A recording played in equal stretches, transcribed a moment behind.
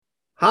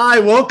Hi,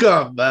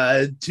 welcome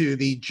to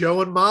the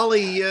Joe and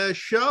Molly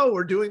show.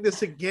 We're doing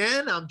this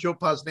again. I'm Joe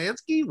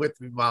Posnanski with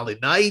me, Molly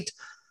Knight.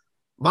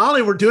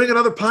 Molly, we're doing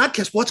another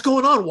podcast. What's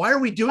going on? Why are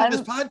we doing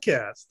this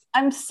podcast?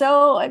 I'm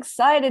so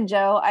excited,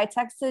 Joe. I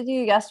texted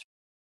you yesterday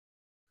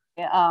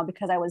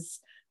because I was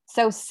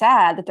so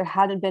sad that there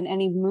hadn't been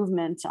any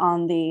movement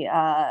on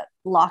the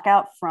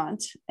lockout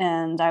front,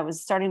 and I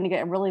was starting to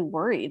get really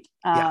worried.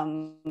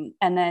 And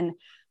then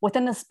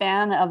within the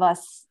span of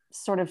us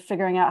sort of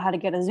figuring out how to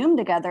get a Zoom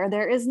together,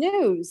 there is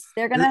news.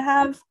 They're going to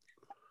have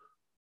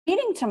a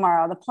meeting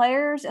tomorrow. The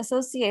Players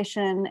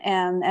Association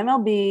and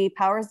MLB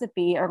powers that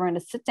be are going to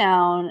sit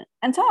down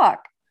and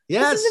talk.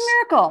 Yes. This is a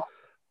miracle.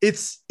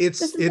 It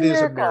is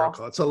a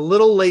miracle. It's a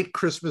little late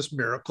Christmas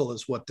miracle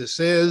is what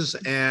this is.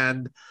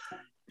 And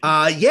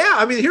I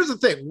mean, here's the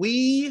thing.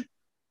 We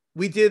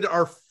did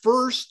our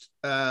first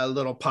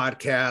little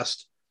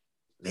podcast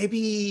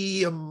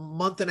maybe a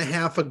month and a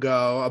half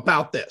ago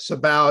about this,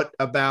 about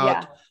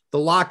the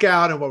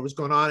lockout and what was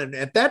going on. And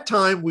at that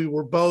time, we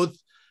were both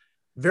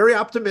very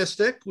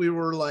optimistic. We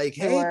were like,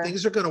 hey,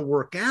 things are going to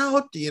work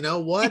out. You know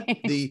what?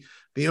 the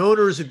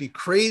owners would be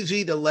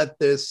crazy to let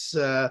this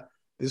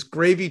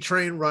gravy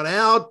train run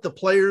out. The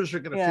players are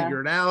going to figure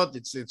it out.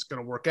 It's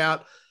going to work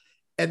out.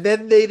 And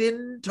then they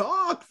didn't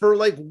talk for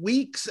like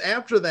weeks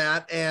after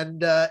that,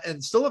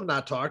 and still have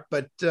not talked.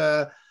 But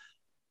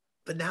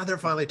now they're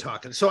finally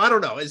talking. So I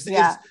don't know. Is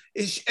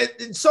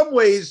in some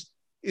ways,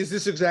 is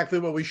this exactly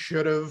what we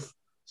should have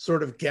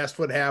sort of guessed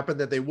would happen,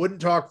 that they wouldn't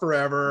talk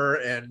forever,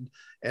 and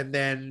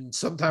then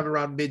sometime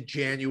around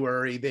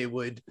mid-January they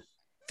would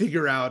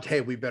figure out, hey,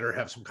 we better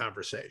have some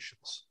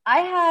conversations? I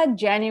had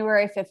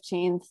January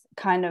 15th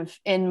kind of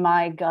in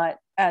my gut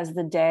as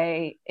the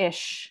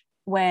day-ish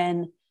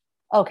when,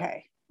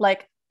 okay,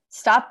 like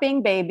stop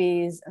being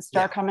babies and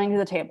start coming to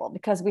the table,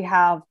 because we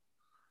have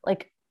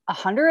like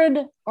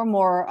 100 or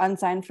more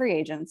unsigned free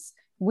agents.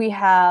 We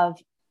have,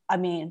 I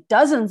mean,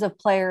 dozens of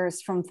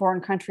players from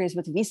foreign countries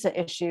with visa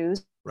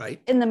issues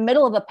in the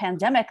middle of a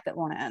pandemic that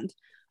won't end.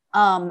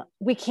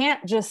 We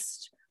can't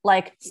just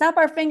like snap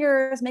our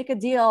fingers, make a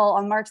deal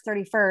on March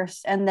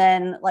 31st, and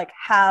then like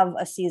have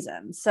a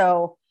season.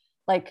 So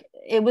like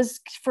it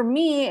was, for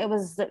me, it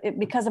was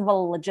because of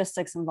all the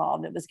logistics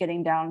involved. It was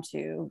getting down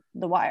to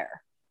the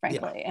wire,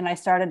 frankly. And I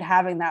started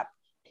having that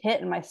pit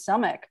in my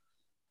stomach.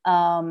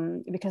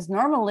 Because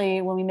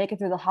normally when we make it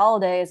through the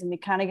holidays and we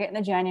kind of get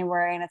into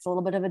January and it's a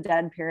little bit of a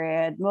dead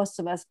period, most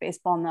of us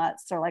baseball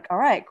nuts are like, all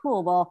right,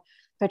 cool. Well,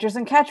 pitchers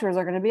and catchers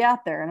are going to be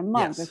out there in a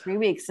month or 3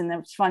 weeks. And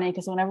it's funny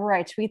because whenever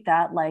I tweet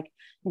that, like,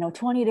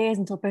 20 days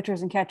until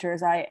pitchers and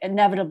catchers, I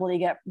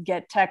inevitably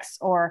get texts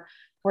or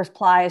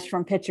replies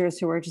from pitchers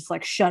who are just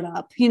like, shut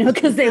up,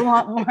 because they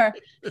want more,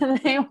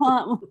 they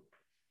want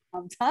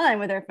more time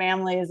with their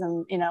families.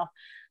 And,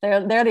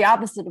 they're the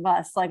opposite of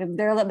us. Like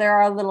they're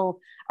our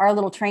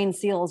little trained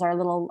seals, our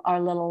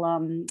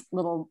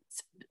little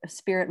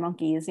spirit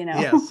monkeys,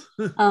 Yes.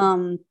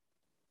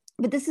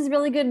 But this is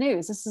really good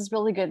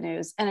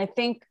news. And I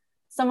think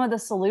some of the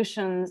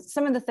solutions,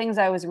 some of the things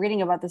I was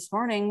reading about this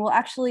morning will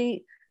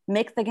actually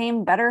make the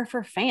game better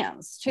for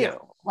fans too.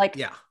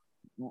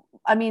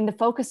 I mean, the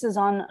focus is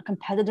on a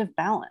competitive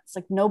balance.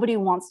 Like nobody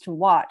wants to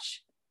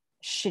watch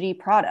shitty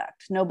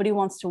product. Nobody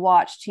wants to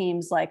watch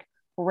teams like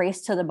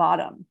race to the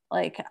bottom.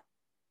 Like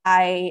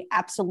I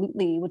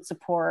absolutely would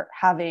support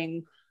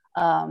having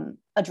a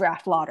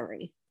draft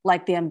lottery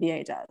like the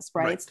NBA does,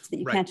 right? So that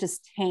you can't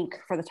just tank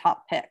for the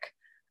top pick.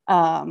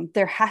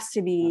 There has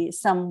to be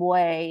some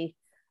way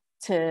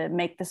to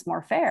make this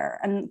more fair.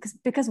 And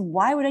because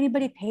why would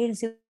anybody pay to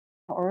see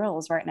the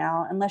Orioles right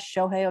now unless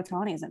Shohei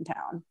Ohtani is in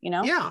town,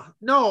 Yeah,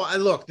 no,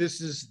 look,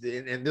 this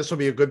will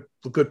be a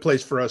good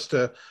place for us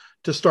to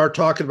start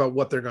talking about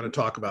what they're going to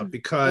talk about,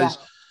 because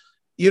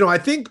I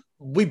think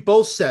we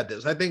both said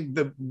this. I think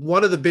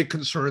one of the big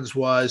concerns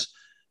was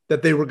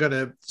that they were going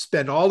to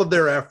spend all of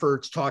their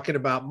efforts talking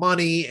about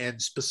money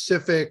and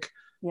specific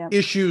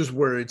issues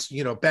where it's,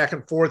 back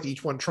and forth,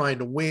 each one trying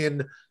to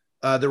win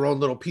their own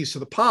little piece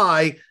of the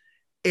pie.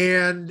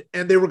 And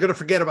they were going to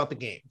forget about the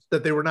game,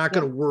 that they were not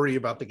going to worry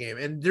about the game.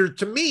 And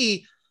to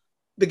me,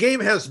 the game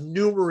has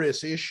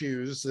numerous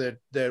issues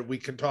that we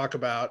can talk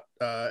about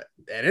at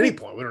any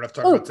point. We don't have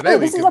to talk about today.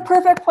 This is a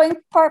perfect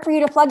part for you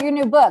to plug your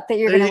new book that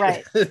you're going to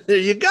write. There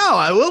you go.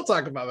 I will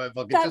talk about my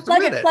book in just a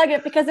minute. Plug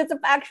it, because it's an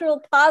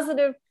actual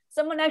positive.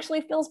 Someone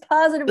actually feels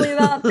positively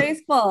about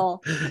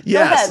baseball.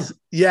 Yes.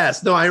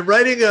 No, I'm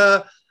writing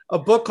a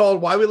book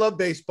called Why We Love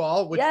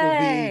Baseball, which will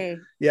be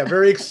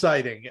very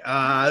exciting.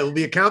 It will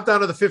be a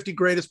countdown of the 50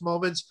 greatest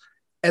moments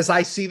as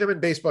I see them in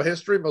baseball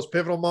history, most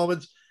pivotal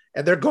moments.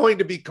 And they're going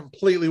to be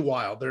completely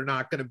wild. They're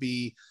not going to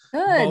be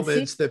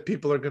moments that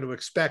people are going to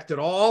expect at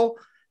all.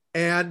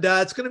 And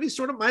it's going to be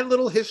sort of my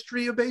little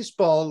history of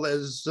baseball,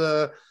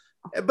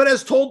 but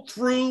as told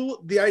through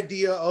the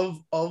idea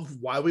of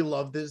why we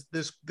love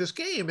this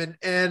game.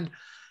 And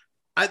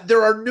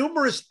there are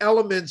numerous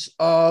elements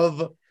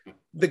of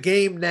the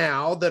game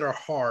now that are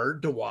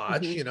hard to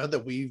watch,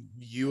 that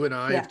you and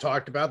I have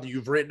talked about, that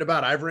you've written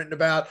about, I've written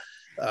about.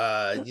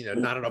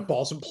 not enough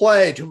balls in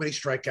play, too many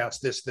strikeouts,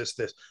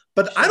 this.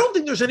 But I don't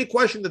think there's any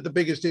question that the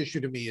biggest issue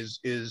to me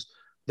is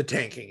the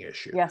tanking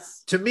issue.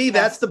 Yes. To me,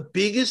 that's the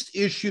biggest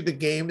issue the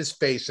game is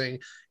facing,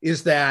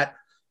 is that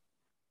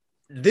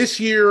this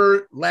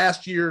year,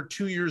 last year,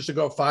 2 years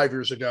ago, 5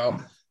 years ago,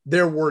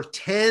 there were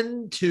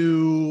 10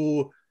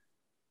 to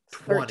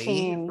 20,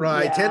 13,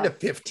 right? Yeah. 10 to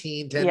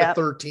 15, 10 to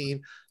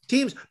 13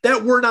 teams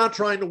that were not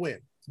trying to win.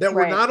 That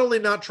were not only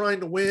not trying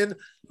to win,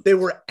 they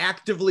were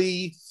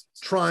actively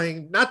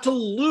trying not to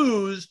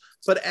lose,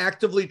 but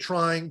actively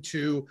trying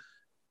to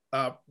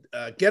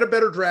get a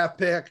better draft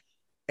pick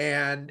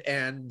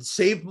and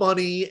save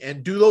money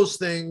and do those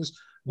things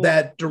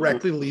that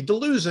directly lead to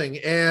losing.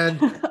 And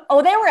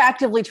they were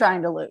actively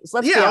trying to lose.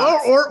 Let's be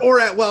honest.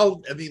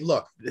 Well, I mean,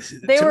 look,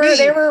 they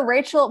were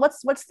Rachel.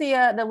 What's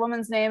the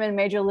woman's name in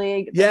Major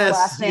League? Yes,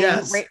 last name,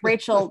 yes.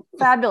 Rachel,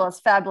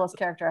 fabulous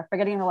candidate. I'm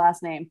forgetting her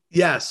last name.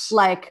 Yes.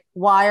 Like,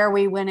 why are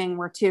we winning?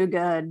 We're too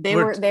good. They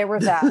were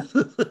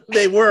that.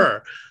 They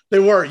were.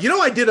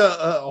 I did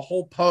a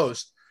whole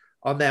post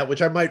on that,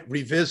 which I might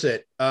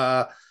revisit,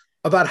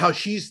 about how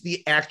she's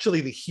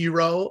actually the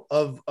hero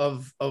of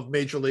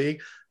Major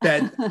League,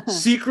 that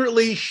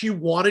secretly she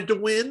wanted to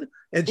win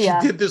and she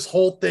did this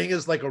whole thing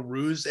as like a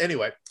ruse.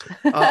 Anyway,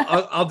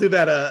 I'll do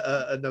that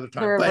another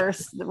time.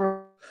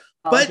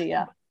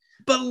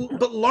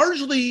 But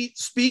largely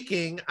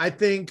speaking, I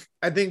think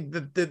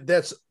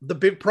that's the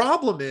big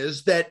problem,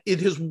 is that it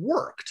has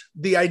worked.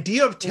 The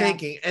idea of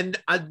tanking, and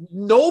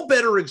no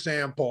better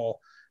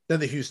example than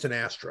the Houston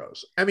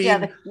Astros. I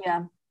mean,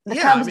 the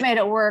Cubs made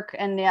it work,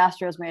 and the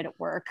Astros made it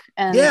work.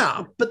 And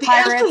but the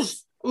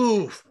Pirates,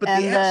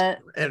 Astros,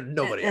 and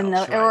nobody and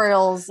else. The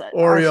Orioles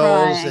are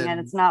trying,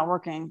 and it's not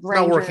working. It's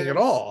not working at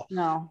all.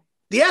 No.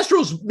 The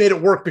Astros made it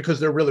work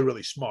because they're really,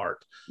 really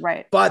smart.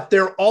 Right. But they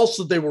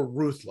were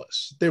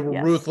ruthless. They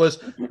were ruthless.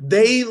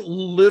 They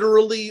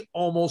literally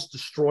almost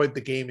destroyed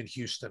the game in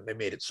Houston. They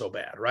made it so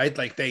bad, right?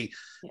 Like they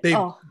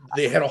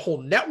had a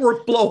whole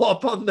network blow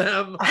up on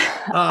them.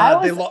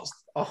 They lost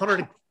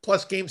 100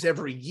 plus games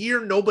every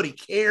year. Nobody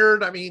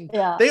cared. I mean,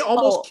 they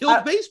almost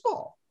killed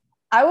baseball.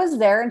 I was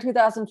there in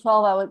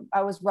 2012.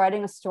 I was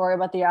writing a story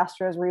about the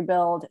Astros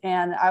rebuild,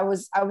 and I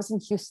was in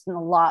Houston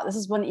a lot. This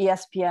is when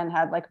ESPN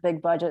had like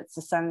big budgets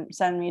to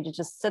send me to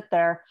just sit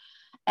there,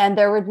 and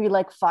there would be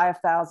like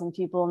 5,000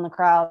 people in the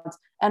crowds.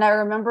 And I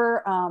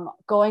remember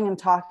going and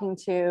talking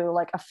to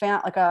like a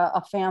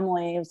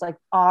family. It was like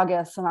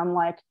August, and I'm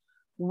like,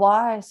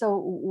 why?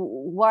 So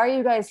why are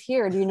you guys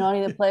here? Do you know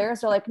any of the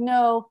players? They're like,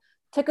 no.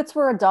 Tickets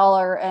were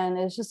 $1, and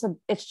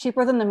it's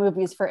cheaper than the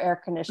movies for air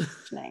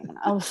conditioning. And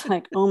I was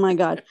like, oh my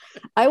God.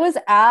 I was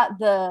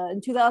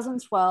in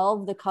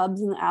 2012, the Cubs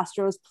and the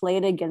Astros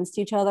played against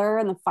each other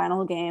in the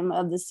final game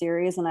of the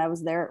series. And I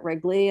was there at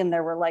Wrigley, and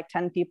there were like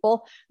 10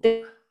 people.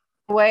 They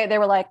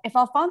were like, if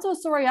Alfonso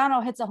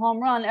Soriano hits a home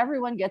run,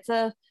 everyone gets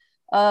a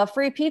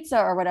free pizza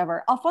or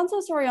whatever.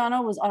 Alfonso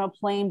Soriano was on a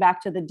plane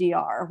back to the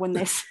DR when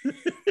they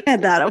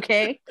said that.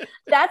 Okay.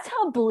 That's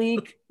how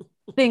bleak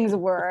things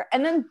were.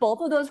 And then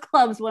both of those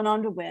clubs went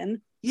on to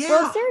win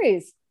World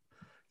Series.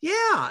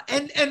 Yeah.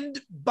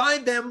 And by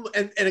them,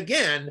 and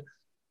again,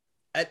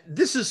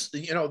 this is,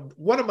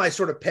 one of my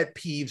sort of pet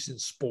peeves in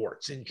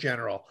sports in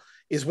general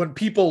is when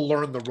people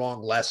learn the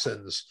wrong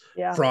lessons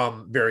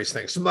from various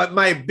things. So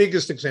my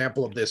biggest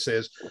example of this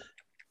is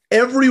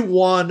every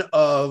one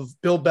of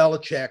Bill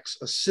Belichick's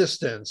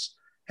assistants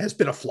has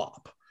been a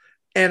flop.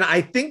 And I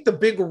think the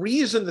big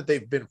reason that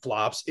they've been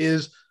flops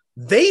is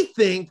they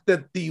think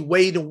that the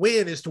way to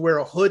win is to wear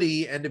a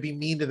hoodie and to be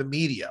mean to the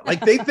media. Like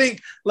they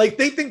think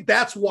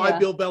that's why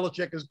Bill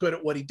Belichick is good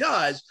at what he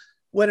does,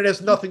 when it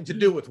has nothing to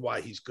do with why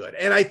he's good.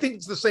 And I think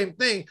it's the same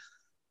thing.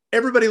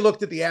 Everybody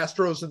looked at the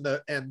Astros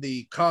and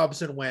the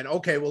Cubs and went,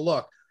 okay, well,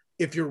 look,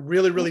 if you're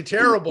really, really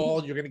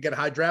terrible, you're going to get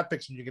high draft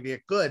picks and you're going to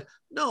get good.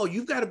 No,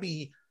 you've got to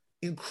be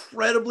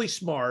incredibly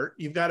smart.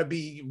 You've got to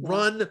be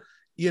run,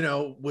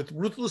 with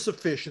ruthless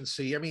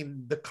efficiency. I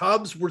mean, the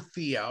Cubs were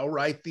Theo,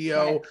 right?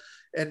 Theo. Right.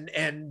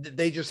 And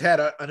they just had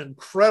an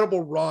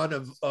incredible run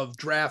of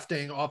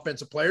drafting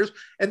offensive players.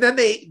 And then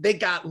they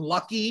got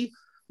lucky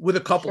with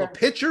a couple of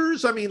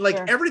pitchers. I mean,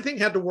 everything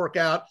had to work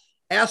out.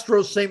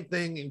 Astros, same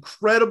thing,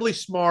 incredibly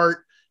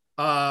smart,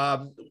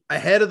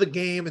 ahead of the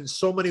game in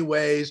so many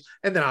ways.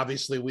 And then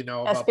obviously we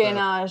know about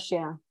espionage.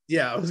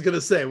 Yeah, I was going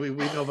to say, we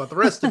know about the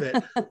rest of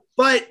it.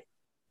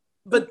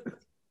 But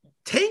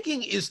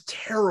tanking is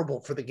terrible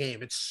for the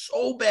game. It's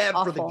so bad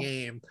for the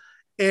game.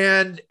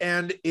 And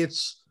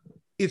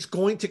it's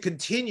going to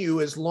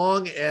continue as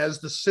long as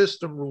the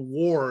system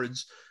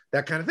rewards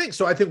that kind of thing.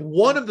 So I think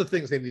one of the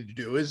things they need to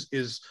do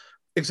is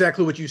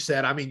exactly what you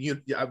said. I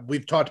mean,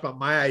 we've talked about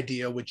my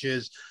idea, which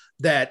is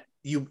that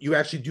you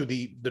actually do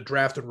the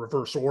draft in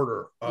reverse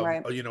order.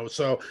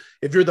 So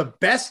if you're the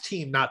best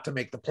team not to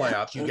make the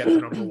playoffs, you get the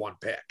number one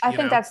pick. I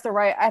think that's the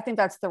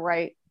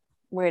right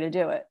way to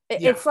do it.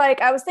 It's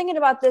like, I was thinking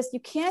about this. You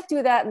can't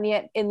do that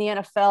in the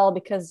NFL,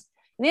 because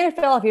in the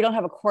NFL, if you don't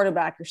have a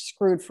quarterback, you're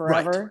screwed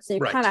forever. Right, so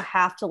you kind of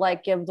have to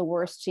give the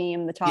worst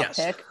team the top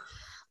pick.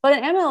 But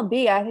in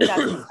MLB,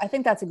 I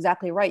think that's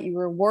exactly right. You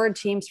reward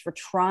teams for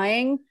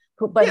trying,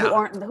 who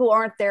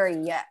aren't there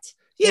yet.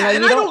 Yeah, you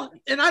know,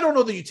 and I don't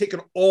know that you take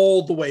it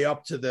all the way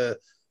up to the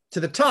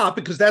top,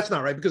 because that's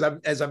not right. Because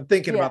as I'm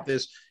thinking about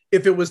this,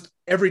 if it was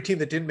every team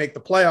that didn't make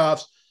the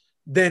playoffs,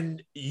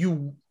 then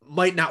you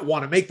might not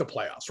want to make the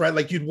playoffs, right?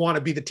 Like you'd want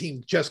to be the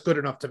team just good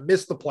enough to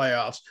miss the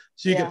playoffs,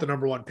 so you get the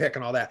number one pick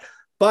and all that.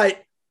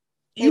 But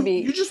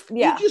you just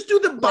do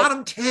the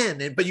bottom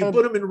 10, but you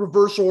put them in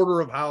reverse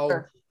order of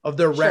how of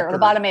their record. The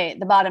bottom eight, or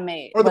the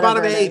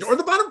bottom 8, or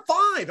the bottom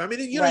 5. I mean,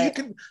 you know, you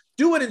can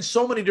do it in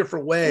so many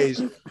different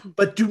ways,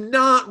 but do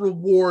not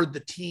reward the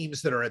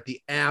teams that are at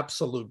the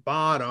absolute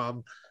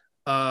bottom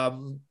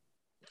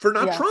for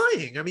not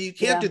trying. I mean, you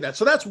can't do that.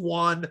 So that's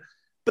one.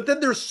 But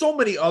then there's so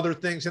many other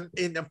things.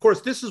 And of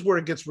course, this is where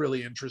it gets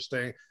really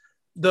interesting.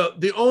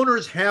 The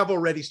owners have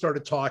already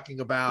started talking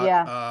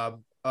about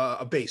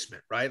a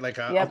basement, right? Like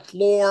a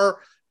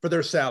floor for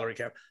their salary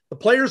cap. The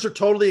players are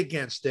totally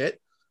against it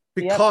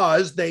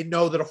because they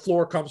know that a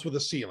floor comes with a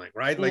ceiling,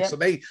 right? Like, so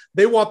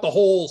they want the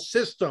whole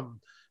system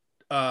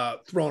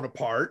thrown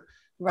apart,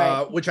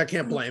 which I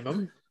can't blame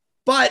them.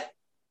 But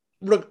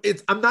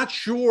I'm not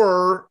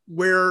sure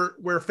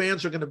where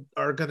fans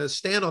are gonna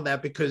stand on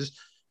that, because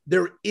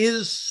there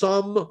is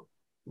some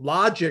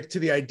logic to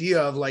the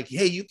idea of like,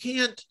 hey, you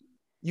can't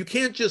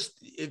just,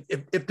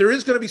 if there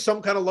is going to be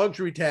some kind of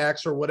luxury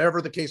tax or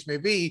whatever the case may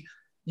be,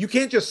 you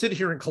can't just sit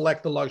here and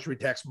collect the luxury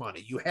tax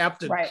money. You have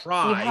to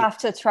try. You have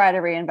to try to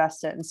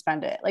reinvest it and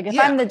spend it. Like if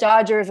I'm the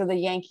Dodgers or the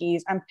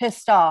Yankees, I'm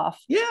pissed off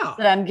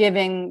that I'm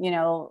giving, you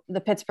know, the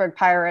Pittsburgh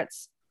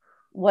Pirates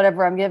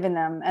whatever I'm giving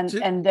them, and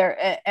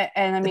they're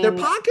and I mean they're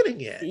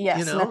pocketing it. Yes,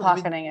 you know? They're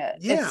pocketing it.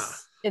 Yeah,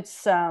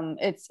 it's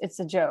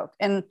a joke.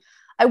 And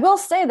I will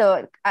say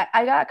though,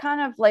 I got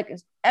kind of like,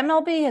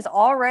 MLB has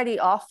already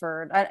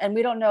offered, and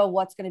we don't know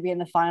what's going to be in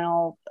the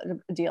final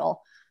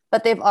deal,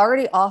 but they've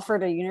already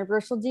offered a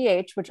universal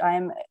DH, which I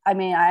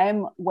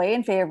am way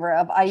in favor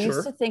of. I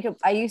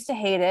used to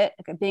hate it,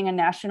 being a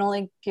National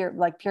League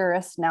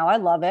purist. Now I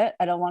love it.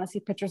 I don't want to see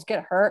pitchers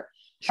get hurt.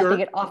 I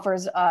think it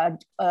offers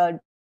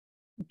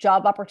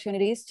job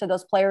opportunities to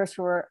those players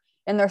who are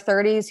in their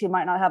 30s who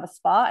might not have a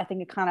spot. I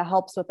think it kind of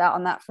helps with that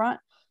on that front.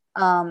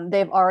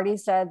 They've already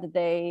said that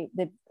they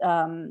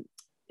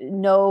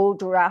no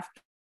draft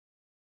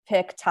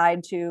pick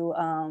tied to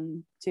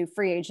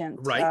free agent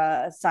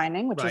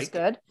signing, which is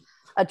good.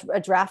 A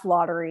draft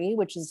lottery,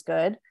 which is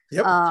good.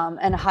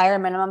 And a higher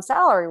minimum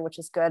salary, which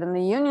is good. And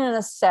the union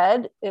has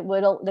said it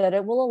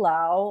will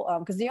allow,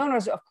 because the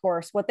owners, of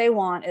course, what they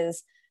want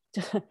is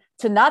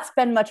to not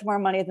spend much more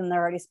money than they're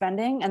already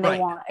spending, and they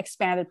want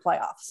expanded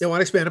playoffs. They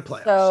want expanded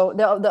playoffs. So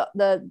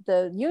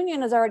the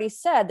union has already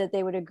said that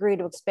they would agree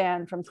to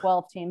expand from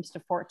 12 teams to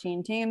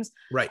 14 teams.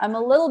 Right. I'm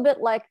a little bit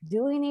like,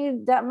 do we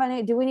need that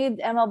many? Do we need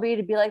MLB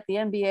to be like the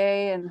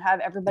NBA and have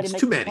everybody make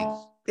too many?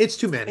 It's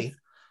too many.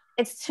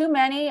 It's too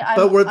many.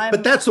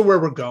 But that's where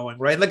we're going,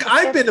 right? Like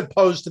I've been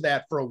opposed to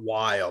that for a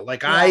while.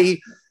 Like I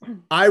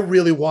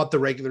really want the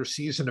regular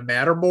season to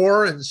matter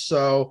more. And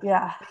so,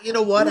 you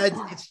know what?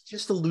 It's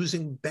just a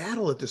losing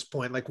battle at this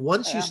point. Like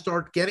once you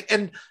start getting,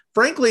 and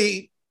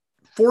frankly,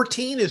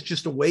 14 is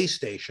just a way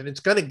station.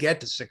 It's going to get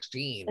to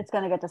 16. It's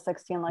going to get to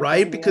 16. Like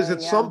right. Because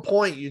at some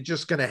point you're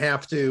just going to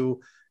have to,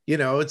 you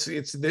know, it's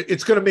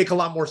going to make a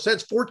lot more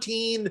sense.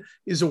 14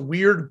 is a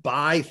weird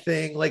buy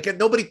thing. Like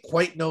nobody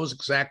quite knows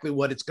exactly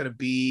what it's going to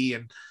be.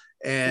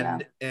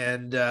 And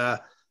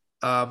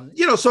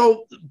you know,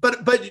 so,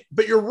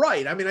 but you're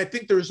right. I mean, I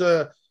think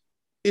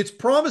it's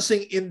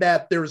promising in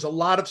that there's a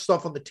lot of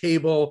stuff on the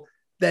table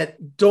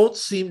that don't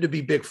seem to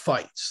be big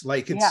fights.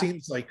 Like it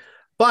seems like,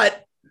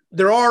 but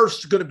there are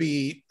going to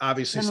be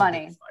obviously some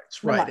big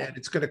fights, right? And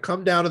it's going to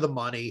come down to the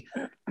money.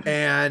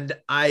 And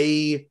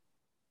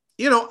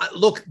you know,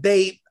 look,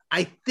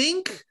 I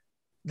think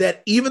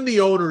that even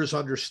the owners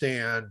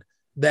understand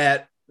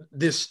that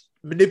this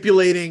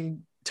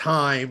manipulating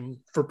time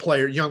for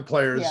young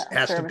players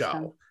has to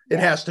go. It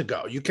has to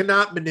go. You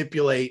cannot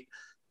manipulate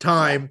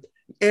time.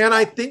 And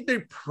I think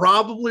they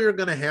probably are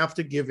going to have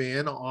to give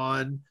in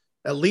on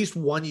at least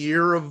 1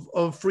 year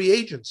of free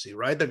agency,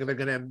 right? They're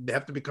going to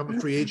have to become a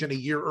free agent a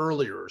year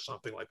earlier or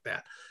something like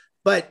that.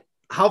 But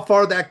how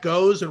far that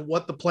goes and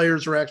what the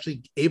players are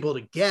actually able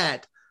to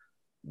get,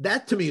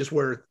 that to me is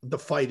where the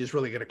fight is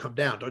really going to come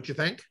down. Don't you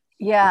think?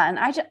 Yeah. And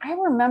I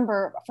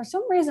remember for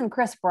some reason,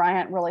 Chris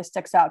Bryant really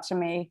sticks out to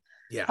me.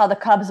 How the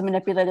Cubs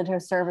manipulated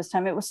his service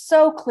time. It was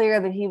so clear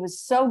that he was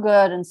so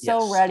good and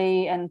so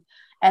ready, and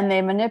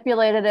they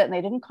manipulated it, and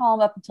they didn't call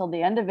him up until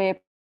the end of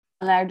April.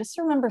 And I just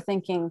remember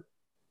thinking,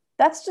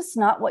 that's just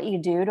not what you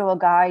do to a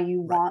guy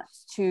you want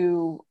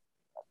to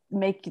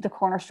make the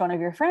cornerstone of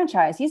your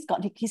franchise. He's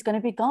going to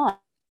be gone.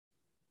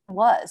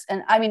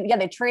 And I mean,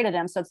 they traded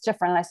him, so it's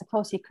different. And I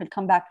suppose he could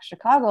come back to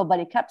Chicago, but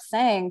he kept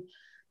saying,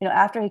 you know,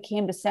 after he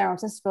came to San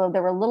Francisco,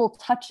 there were little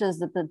touches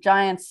that the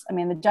Giants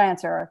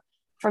are,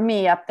 for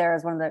me, up there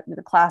as one of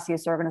the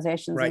classiest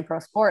organizations in pro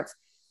sports.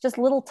 Just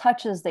little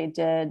touches they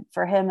did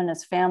for him and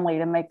his family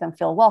to make them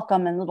feel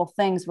welcome, and little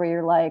things where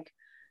you're like,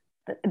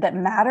 that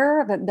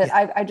matter that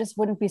I just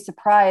wouldn't be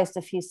surprised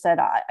if he said,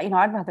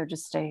 I'd rather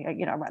just stay,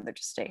 I'd rather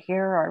just stay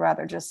here, or I'd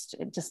rather just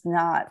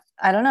not,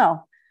 I don't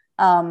know.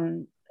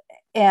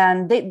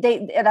 And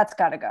they that's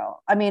got to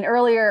go. I mean,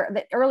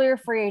 the earlier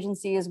free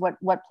agency is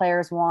what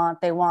players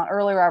want. They want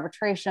earlier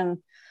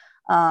arbitration,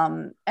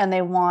 and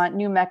they want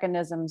new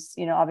mechanisms,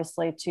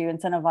 obviously to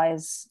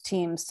incentivize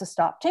teams to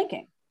stop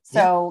tanking.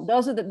 So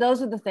those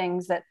are the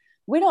things that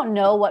we don't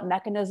know what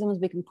mechanisms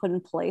we can put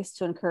in place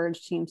to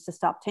encourage teams to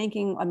stop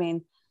tanking. I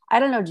mean, I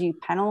don't know. Do you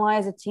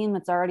penalize a team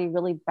that's already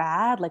really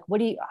bad? Like, what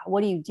do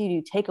you do? Do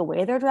you take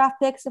away their draft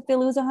picks if they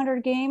lose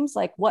 100 games?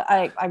 Like, what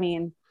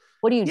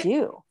do you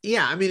do?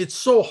 Yeah. I mean, it's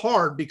so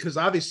hard because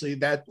obviously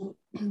that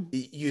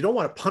you don't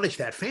want to punish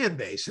that fan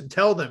base and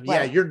tell them,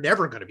 right, yeah, you're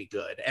never going to be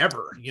good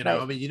ever. Right.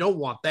 I mean, you don't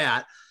want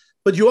that,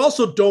 but you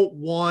also don't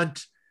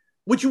want,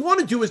 what you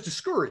want to do is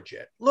discourage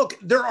it. Look,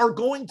 there are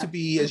going to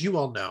be, as you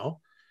all know,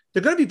 there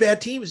are going to be bad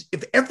teams.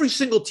 If every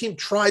single team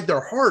tried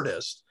their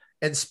hardest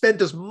and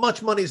spent as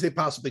much money as they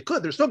possibly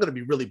could, there's still going to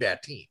be really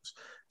bad teams,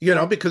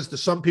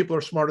 because some people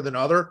are smarter than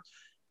others.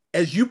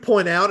 As you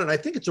point out, and I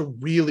think it's a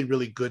really,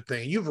 really good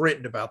thing. You've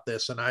written about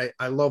this, and I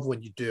love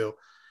when you do.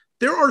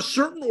 There are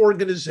certain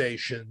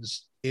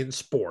organizations in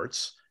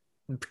sports,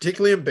 and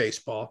particularly in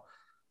baseball,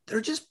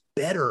 they're just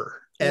better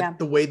at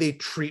the way they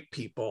treat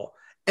people.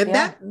 And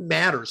that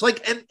matters.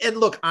 Like, and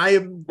look, I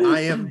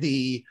am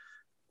the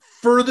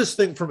furthest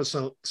thing from a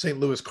St.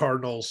 Louis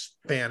Cardinals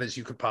fan as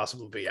you could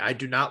possibly be. I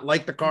do not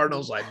like the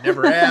Cardinals. I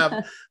never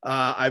have.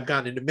 I've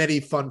gotten into many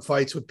fun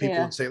fights with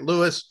people in St.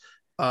 Louis.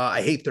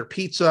 I hate their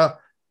pizza.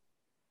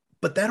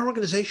 But that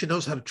organization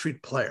knows how to treat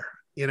a player,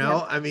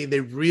 I mean,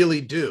 they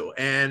really do.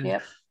 And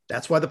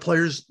that's why the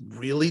players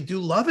really do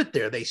love it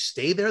there. They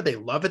stay there. They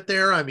love it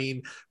there. I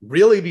mean,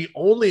 really the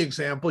only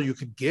example you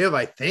could give,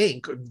 I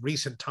think, in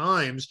recent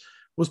times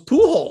was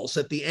Pujols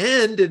at the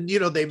end. And,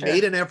 they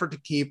made an effort to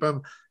keep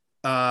him,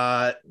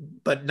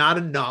 but not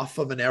enough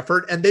of an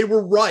effort. And they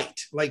were right.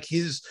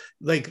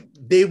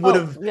 It would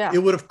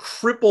have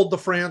crippled the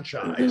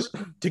franchise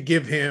to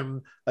give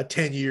him a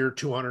 10-year,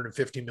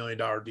 $250 million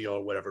deal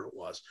or whatever it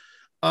was.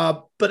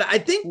 But I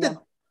think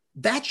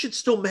that should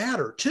still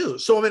matter too.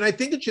 So, I mean, I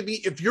think it should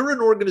be, if you're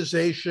an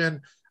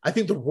organization, I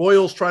think the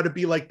Royals try to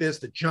be like this.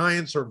 The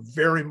Giants are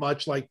very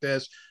much like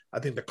this. I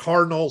think the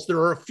Cardinals, there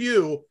are a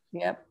few.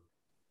 Yep.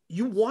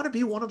 You want to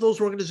be one of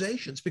those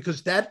organizations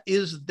because there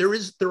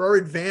are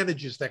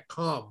advantages that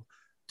come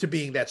to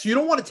being that. So you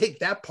don't want to take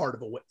that part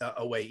of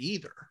away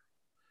either.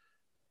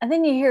 And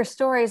then you hear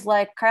stories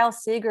like Kyle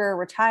Seager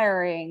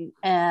retiring,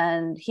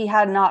 and he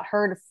had not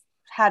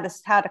had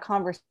a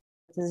conversation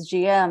with his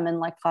GM in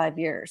like 5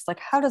 years. Like,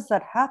 how does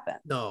that happen?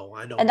 No,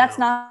 I don't. And that's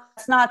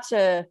not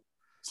to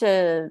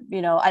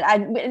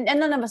and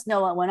none of us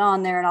know what went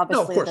on there. And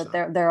obviously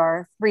there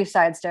are three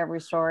sides to every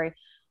story,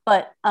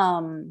 but if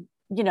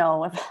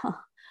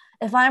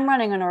I'm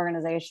running an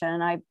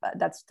organization,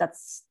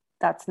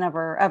 that's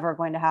never ever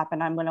going to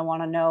happen. I'm going to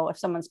want to know if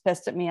someone's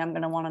pissed at me. I'm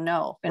going to want to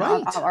know,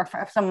 or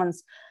if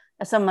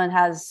someone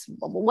has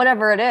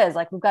whatever it is.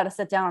 Like, we've got to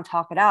sit down and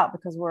talk it out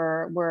because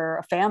we're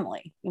a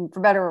family, for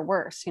better or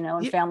worse.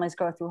 And families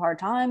go through hard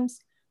times.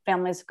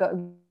 Families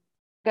go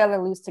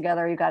together, lose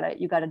together. You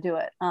gotta do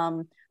it.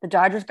 The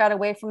Dodgers got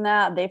away from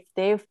that.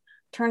 They've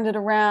turned it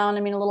around. I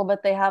mean, a little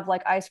bit. They have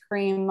like ice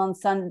cream on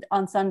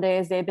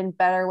Sundays. They've been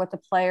better with the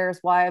players'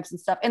 wives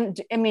and stuff.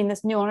 And I mean,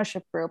 this new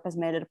ownership group has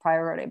made it a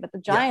priority. But the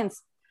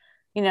Giants,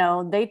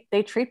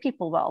 they treat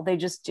people well. They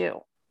just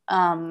do.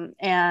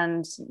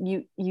 And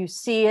you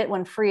see it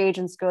when free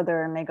agents go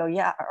there and they go,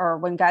 or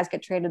when guys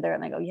get traded there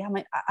and they go,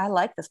 I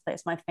like this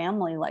place. My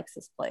family likes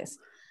this place.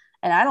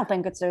 And I don't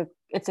think it's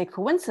a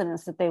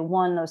coincidence that they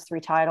won those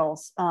 3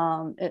 titles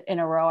in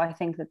a row. I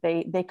think that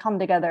they come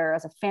together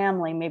as a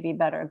family, maybe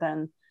better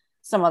than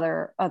some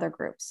other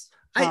groups.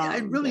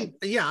 I'm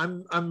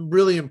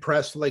really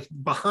impressed. Like,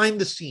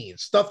 behind the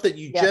scenes stuff that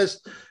you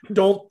just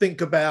don't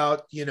think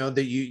about,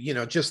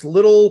 that just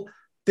little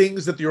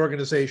things that the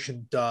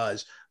organization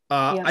does.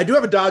 I do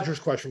have a Dodgers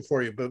question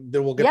for you, but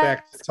then we'll get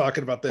back to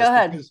talking about this. Go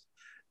ahead. Because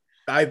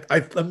I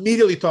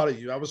immediately thought of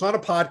you. I was on a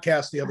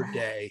podcast the other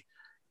day.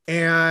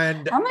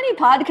 And how many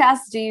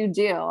podcasts do you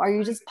do? Are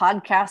you just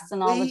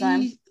podcasting all the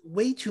time?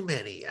 Way too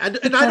many. And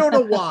I don't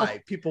know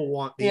why people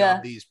want me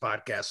on these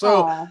podcasts.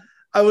 So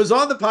I was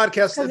on the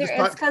podcast.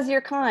 It's because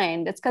you're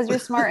kind. It's because you're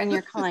smart and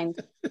you're kind.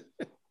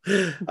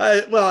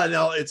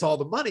 No, it's all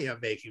the money I'm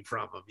making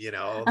from them. These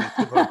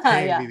people are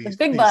paying me these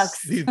big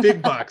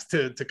bucks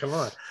to come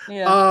on.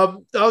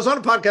 I was on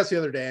a podcast the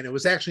other day, and it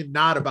was actually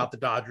not about the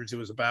Dodgers. It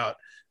was about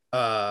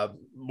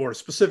more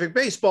specific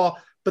baseball.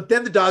 But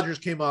then the Dodgers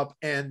came up,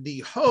 and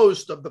the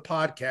host of the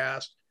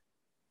podcast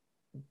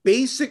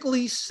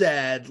basically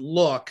said,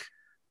 look,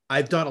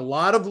 I've done a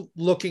lot of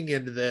looking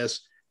into this,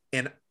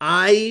 and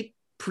I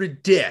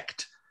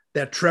predict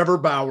that Trevor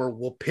Bauer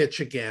will pitch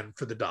again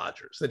for the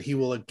Dodgers, that he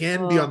will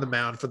again be on the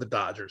mound for the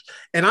Dodgers.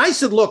 And I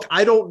said, look,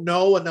 I don't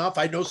know enough.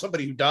 I know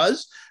somebody who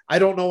does. I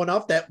don't know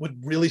enough. That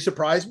would really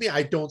surprise me.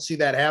 I don't see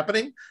that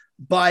happening.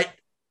 But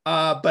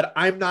but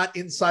I'm not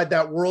inside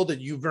that world,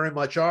 and you very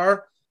much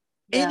are.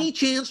 Yeah. Any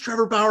chance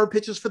Trevor Bauer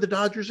pitches for the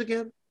Dodgers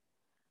again?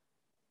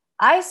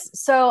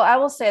 So I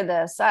will say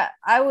this.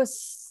 I was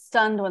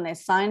stunned when they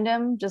signed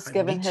him, just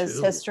given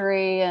his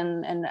history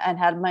and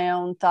had my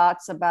own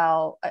thoughts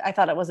about, I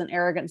thought it was an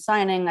arrogant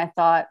signing. I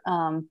thought,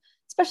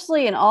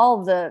 especially in all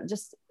of the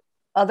just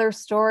other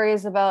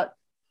stories about,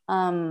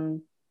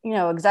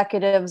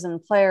 executives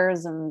and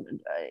players and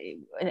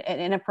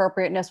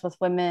inappropriateness with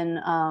women.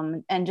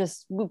 And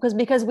just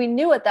because we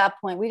knew at that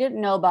point, we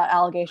didn't know about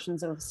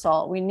allegations of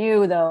assault. We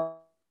knew though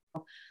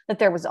that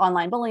there was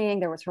online bullying,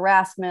 there was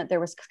harassment, there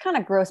was kind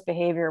of gross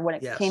behavior when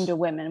it came to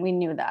women. We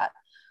knew that.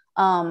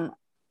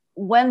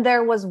 When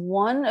there was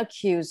one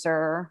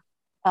accuser,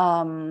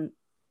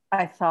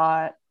 I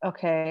thought,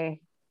 okay,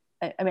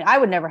 I mean, I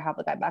would never have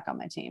the guy back on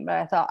my team,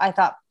 but I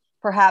thought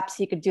perhaps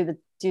he could do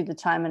the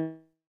time and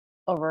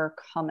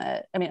overcome,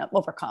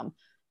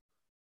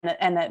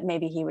 and that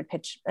maybe he would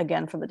pitch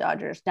again for the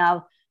Dodgers.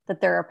 Now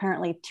that there are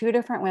apparently two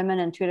different women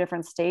in two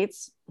different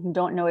states who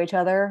don't know each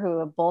other, who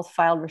have both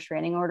filed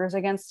restraining orders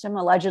against him,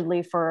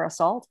 allegedly for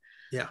assault.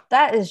 Yeah.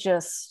 That is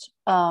just,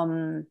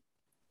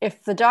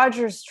 if the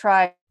Dodgers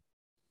try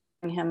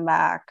him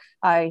back,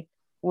 I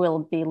will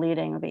be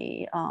leading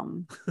the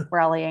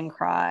rallying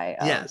cry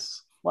of,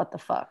 yes, what the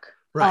fuck?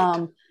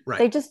 Right. Right.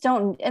 They just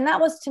don't, and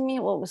that was to me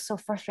what was so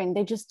frustrating.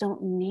 They just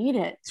don't need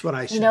it. That's what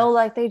I said.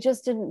 Like they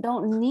just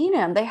don't need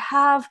him. They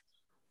have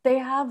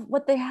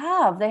what they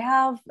have. They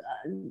have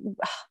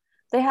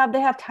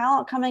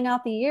talent coming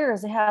out the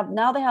years. They have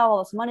all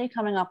this money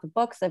coming off the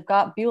books. They've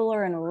got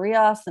Bueller and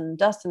Rios and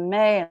Dustin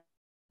May,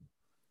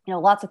 and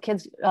lots of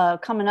kids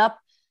coming up.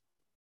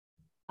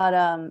 But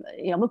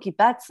Mookie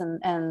Betts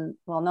and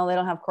well, no, they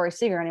don't have Corey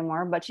Seager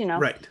anymore. But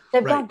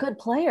they've got good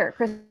players.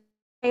 Chris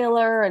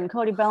Taylor and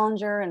Cody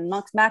Bellinger and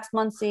Max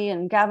Muncy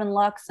and Gavin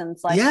Lux, and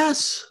it's like,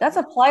 yes, that's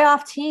a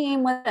playoff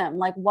team with them.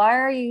 Like, why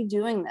are you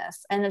doing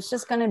this? And it's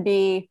just going to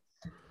be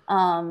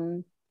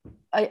a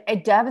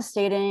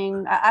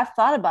devastating. I've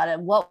thought about it.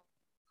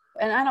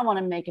 And I don't want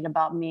to make it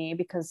about me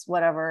because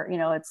whatever,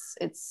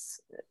 it's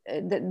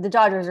the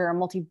Dodgers are a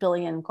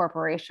multi-billion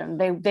corporation.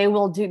 They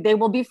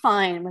will be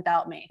fine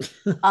without me.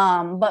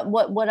 But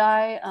would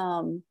I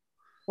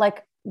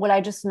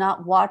just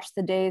not watch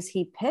the days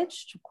he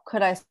pitched?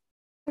 Could I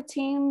a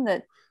team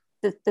that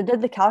did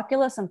the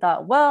calculus and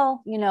thought,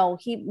 well,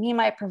 he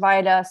might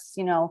provide us,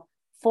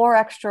 4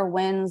 extra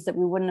wins that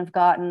we wouldn't have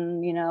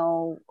gotten,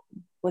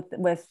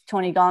 with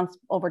Tony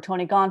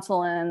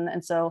Gonsolin.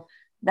 And so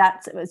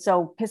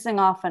pissing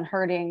off and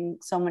hurting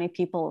so many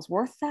people is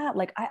worth that.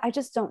 Like, I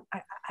just don't,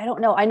 I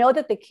don't know. I know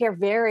that they care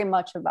very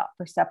much about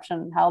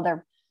perception, how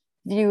they're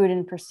viewed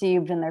and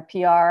perceived in their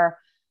PR.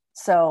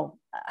 So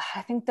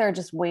I think they're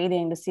just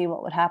waiting to see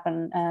what would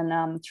happen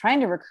and trying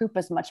to recoup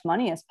as much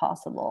money as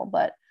possible.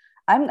 But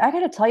I got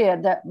to tell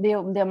you that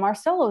the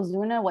Marcell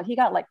Ozuna, he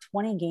got like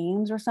 20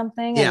 games or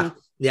something. And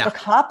the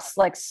cops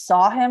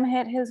saw him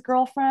hit his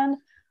girlfriend.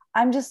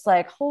 I'm just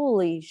like,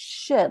 holy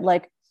shit.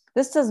 Like,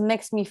 this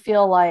makes me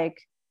feel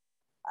like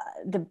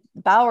the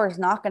Bauer's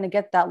not going to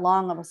get that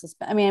long of a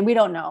suspension. I mean, we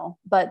don't know,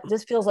 but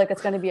this feels like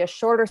it's going to be a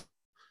shorter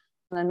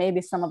than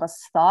maybe some of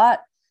us thought.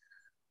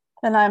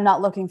 And I'm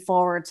not looking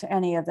forward to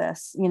any of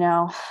this, it's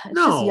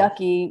just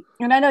yucky.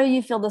 And I know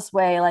you feel this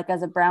way,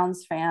 as a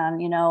Browns fan,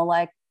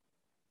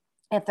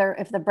 if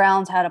the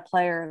Browns had a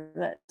player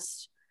that,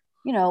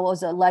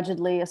 was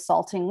allegedly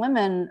assaulting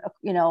women,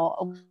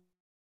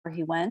 where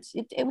he went,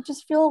 it would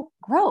just feel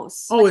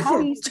gross. Oh, how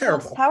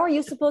are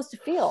you supposed to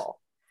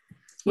feel?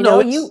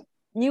 You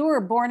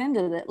were born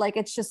into it.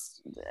 It's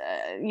just,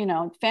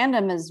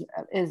 fandom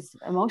is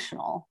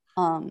emotional.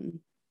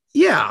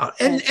 Yeah.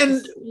 And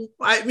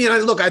I mean,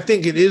 I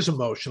think it is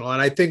emotional.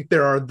 And I think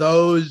there are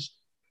those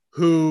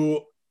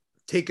who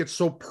take it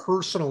so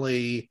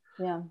personally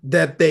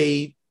that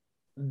they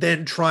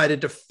then try to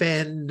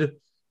defend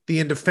the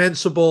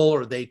indefensible,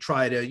 or they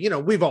try to,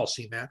 we've all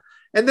seen that.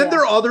 And then there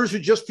are others who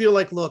just feel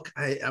like, look,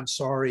 I'm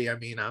sorry. I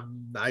mean,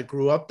 I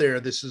grew up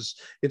there.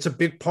 It's a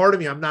big part of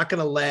me. I'm not going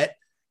to let,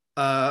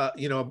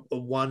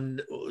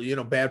 one,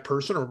 bad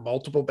person or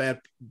multiple bad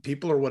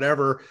people or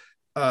whatever,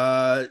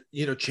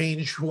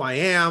 change who I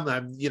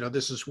am.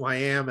 This is who I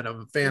am, and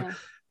I'm a fan. Yeah.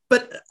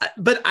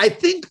 But I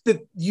think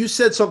that you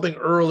said something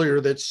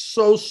earlier that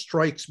so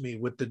strikes me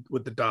with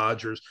the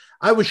Dodgers.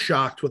 I was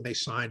shocked when they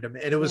signed him,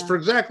 and it was for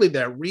exactly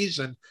that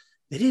reason.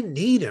 They didn't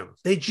need him.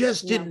 They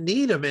just didn't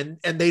need him,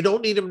 and they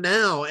don't need him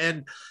now.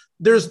 And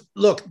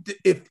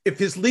if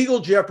his legal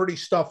jeopardy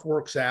stuff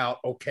works out,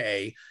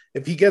 okay.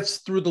 If he gets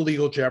through the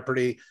legal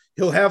jeopardy,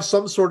 he'll have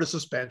some sort of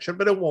suspension,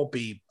 but it won't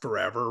be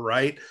forever,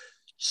 right?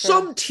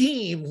 Some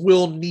team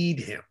will need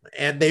him,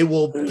 and they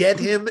will get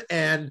him,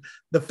 and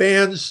the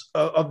fans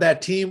of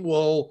that team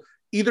will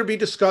either be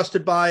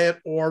disgusted by it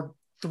or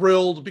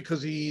thrilled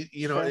because he,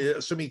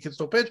 assuming he can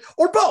still pitch,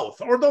 or both,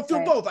 or they'll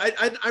feel both.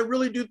 I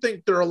really do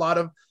think there are a lot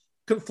of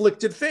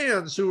conflicted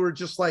fans who are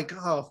just like,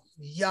 oh,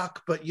 yuck.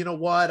 But you know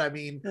what? I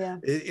mean,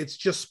 it's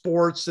just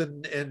sports,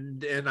 and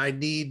I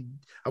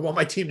want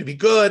my team to be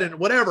good and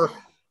whatever.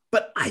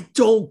 But I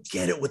don't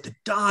get it with the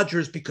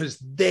Dodgers because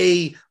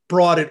they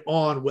brought it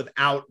on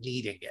without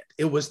needing it.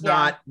 It was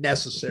not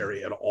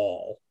necessary at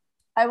all.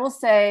 I will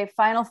say,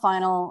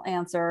 final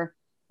answer.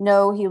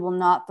 No, he will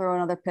not throw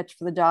another pitch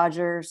for the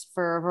Dodgers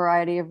for a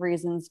variety of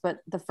reasons. But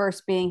the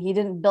first being he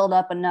didn't build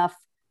up enough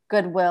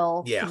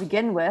goodwill to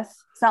begin with.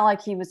 It's not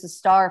like he was a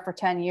star for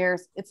 10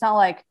 years. It's not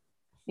like,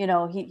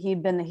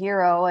 he'd been the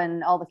hero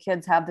and all the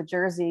kids have the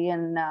jersey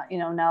and,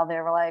 now they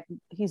were like,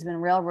 he's been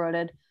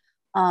railroaded.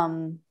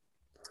 And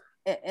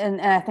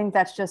I think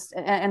that's just,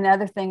 and the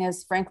other thing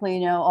is,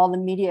 frankly, all the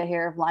media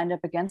here have lined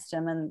up against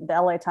him, and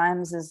the LA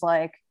Times is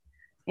like,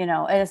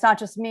 and it's not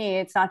just me,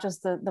 it's not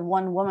just the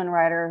one woman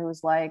writer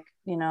who's like,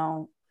 saying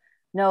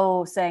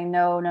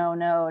no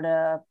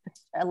to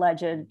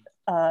alleged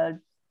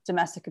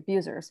domestic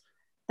abusers.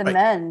 The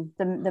men,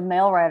 the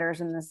male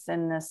writers in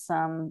this,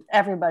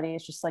 everybody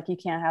is just like, you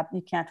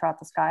can't trot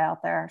this guy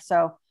out there.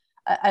 So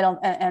I don't,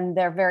 and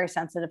they're very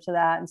sensitive to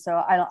that. And so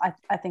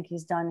I think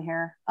he's done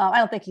here. I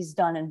don't think he's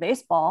done in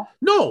baseball.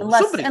 No,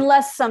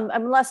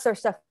 unless there's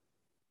stuff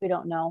we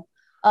don't know.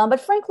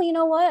 But frankly, you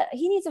know what?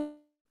 He needs a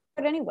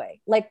anyway.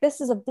 Like this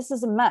is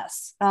a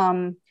mess.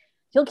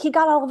 He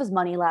got all of his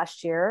money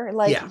last year.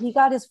 He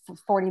got his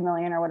 40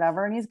 million or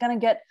whatever, and he's going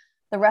to get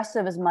the rest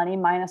of his money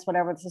minus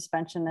whatever the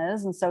suspension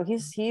is. And so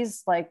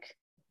he's like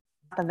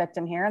the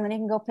victim here, and then he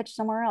can go pitch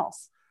somewhere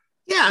else.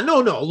 Yeah, no.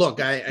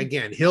 Look,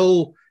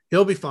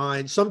 he'll be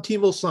fine. Some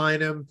team will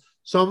sign him.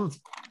 Some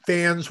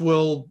fans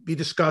will be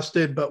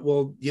disgusted, but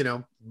will,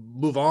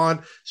 move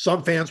on.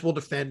 Some fans will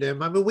defend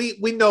him. I mean,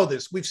 we know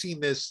this. We've seen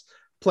this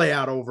play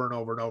out over and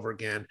over and over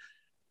again.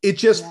 It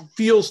just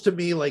feels to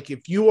me like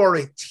if you are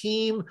a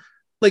team,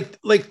 like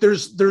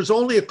there's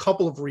only a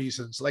couple of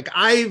reasons. Like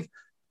I'm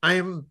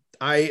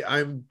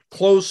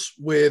close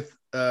with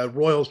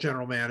Royals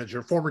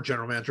former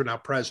general manager, now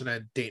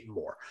president, Dayton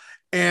Moore.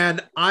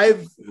 And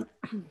I've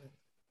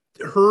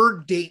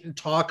heard Dayton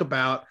talk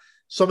about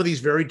some of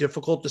these very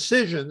difficult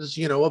decisions,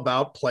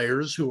 about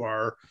players who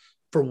are,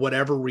 for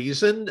whatever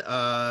reason,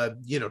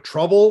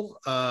 trouble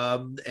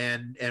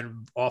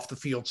and off the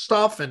field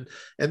stuff and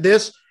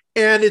this.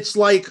 And it's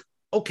like,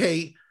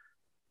 okay,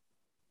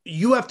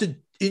 you have to,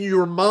 in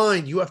your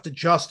mind, you have to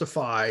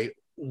justify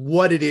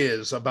what it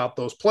is about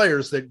those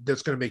players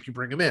that's going to make you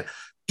bring them in.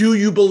 Do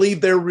you believe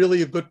they're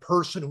really a good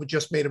person who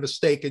just made a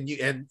mistake and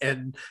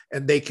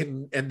they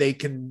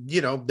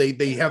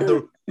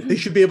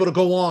should be able to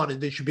go on and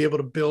they should be able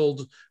to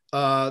build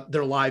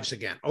their lives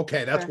again?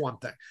 Okay, that's one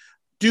thing.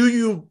 Do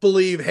you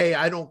believe, hey,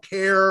 I don't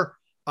care,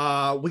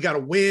 we got to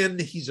win,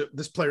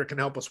 this player can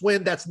help us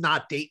win? That's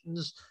not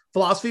Dayton's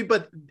philosophy,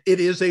 but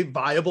it is a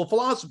viable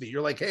philosophy.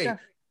 You're like, hey,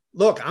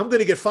 look, I'm going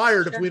to get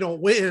fired if we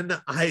don't win.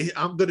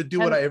 I'm going to do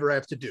whatever I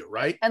have to do,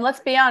 right? And let's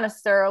be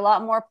honest, there are a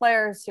lot more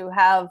players who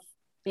have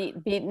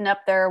beaten up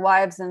their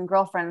wives and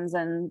girlfriends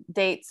and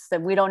dates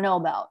that we don't know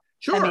about.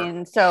 Sure.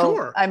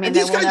 I mean,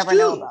 that we'll never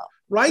know about.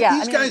 Right? Yeah,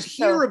 these guys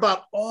hear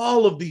about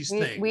all of these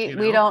things.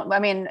 We don't. I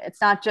mean,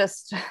 it's not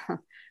just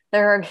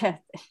they're,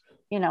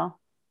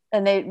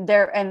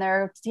 and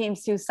their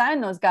teams who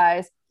sign those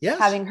guys,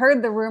 having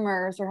heard the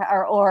rumors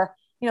or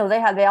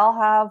they all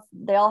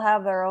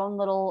have their own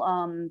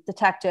little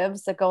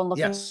detectives that go and look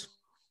in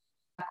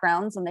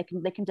backgrounds, and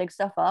they can dig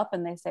stuff up,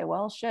 and they say,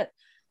 well, shit,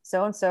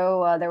 so and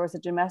so there was a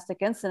domestic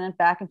incident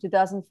back in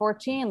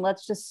 2014.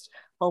 Let's just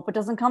hope it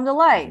doesn't come to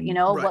light.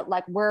 But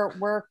like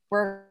we're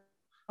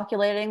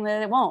calculating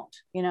that it won't.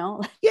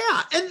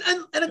 Yeah,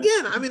 and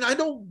again, I mean, I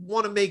don't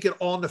want to make it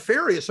all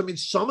nefarious. I mean,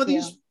 some of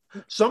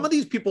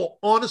these people,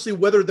 honestly,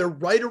 whether they're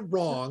right or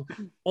wrong,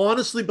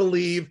 honestly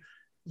believe,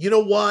 you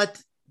know what,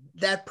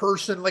 that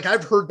person, like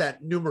I've heard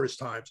that numerous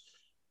times,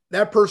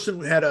 that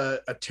person had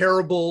a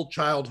terrible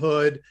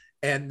childhood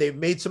and they've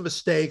made some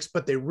mistakes,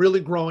 but they're really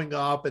growing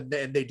up and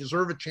they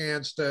deserve a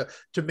chance to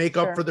make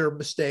up for their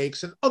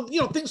mistakes and,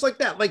 things like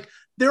that. Like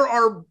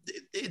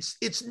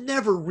it's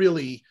never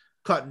really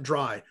cut and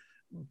dry,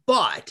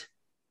 but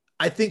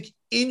I think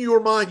in your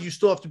mind, you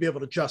still have to be able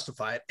to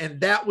justify it.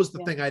 And that was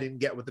the thing I didn't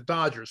get with the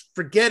Dodgers.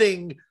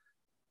 Forgetting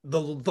the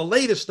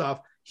latest stuff,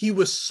 he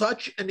was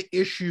such an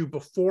issue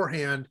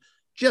beforehand,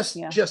 just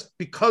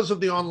because of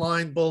the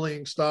online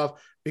bullying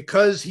stuff,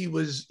 because he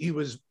was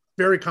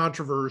very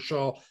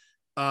controversial.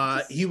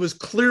 He was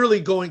clearly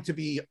going to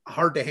be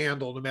hard to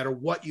handle no matter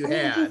what you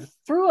had. He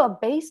threw a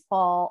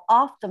baseball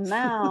off the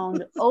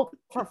mound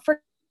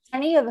for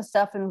any of the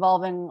stuff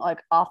involving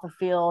like off the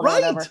field.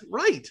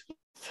 Right.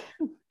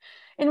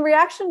 In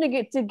reaction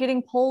to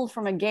getting pulled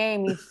from a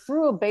game, he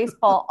threw a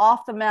baseball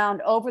off the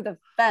mound over the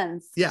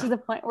fence to the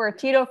point where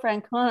Tito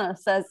Francona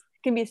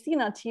can be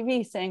seen on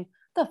TV saying,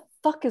 "The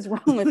fuck is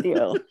wrong with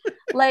you?"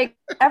 Like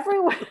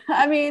everyone.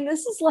 I mean,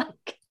 this is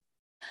like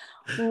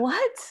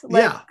what?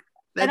 Like,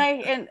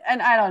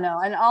 and I don't know.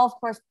 And all, of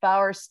course,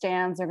 Bauer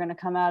stands are going to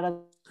come out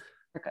of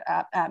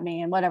at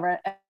me and whatever.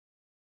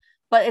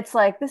 But it's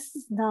like this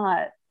is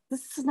not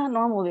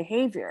normal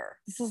behavior.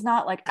 This is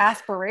not like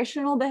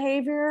aspirational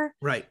behavior.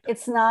 Right.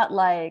 It's not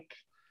like,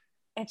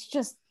 it's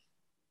just,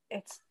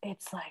 it's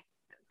like,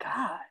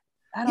 God.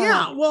 I don't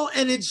know. Well,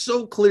 and it's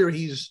so clear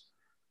he's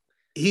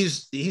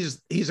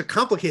a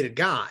complicated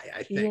guy,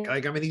 I think.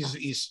 Like, I mean,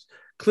 he's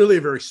clearly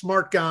a very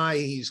smart guy.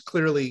 He's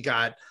clearly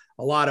got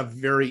a lot of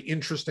very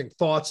interesting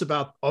thoughts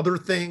about other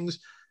things,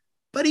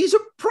 but he's a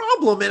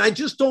problem. And I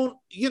just don't,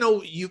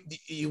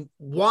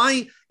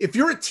 why, if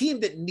you're a team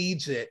that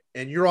needs it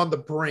and you're on the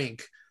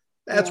brink,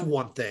 that's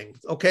one thing.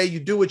 Okay. You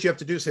do what you have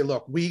to do. Say,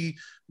 look, we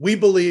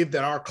believe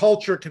that our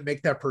culture can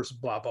make that person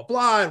blah, blah,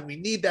 blah. And we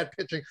need that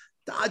pitching.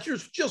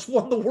 Dodgers just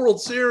won the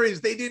World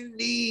Series. They didn't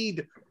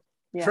need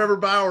Trevor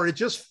Bauer. It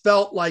just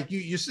felt like you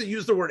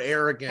used the word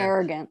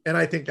arrogant. And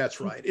I think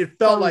that's right. It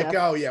felt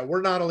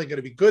we're not only going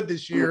to be good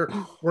this year,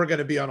 we're going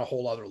to be on a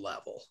whole other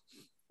level.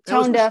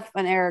 Tone deaf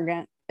and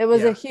arrogant. It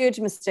was a huge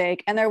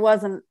mistake. And there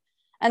wasn't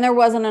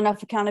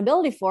enough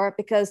accountability for it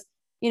because,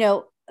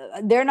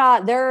 they're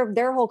not,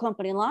 their whole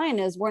company line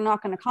is we're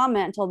not going to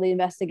comment until the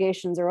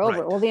investigations are over.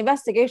 Right. Well, the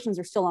investigations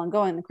are still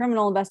ongoing. The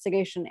criminal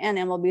investigation and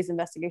MLB's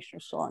investigation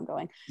are still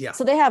ongoing. Yeah.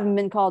 So they haven't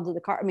been called to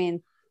the car. I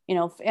mean,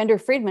 Andrew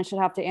Friedman should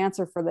have to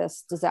answer for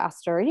this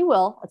disaster. He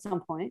will at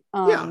some point. He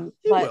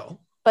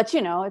will. But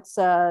it's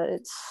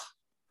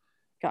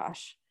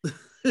gosh.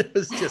 It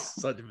was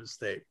just such a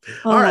mistake.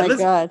 Oh, all right,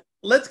 God.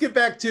 Let's get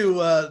back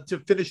to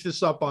finish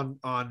this up on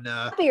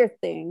happier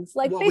things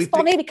like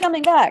baseball maybe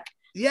coming back.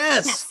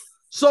 Yes.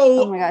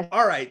 So,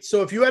 all right.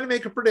 So if you had to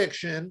make a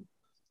prediction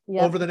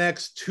over the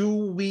next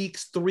 2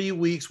 weeks, 3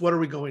 weeks, what are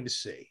we going to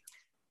see?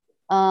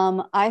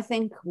 I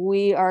think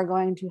we are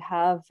going to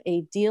have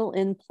a deal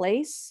in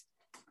place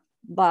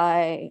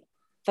by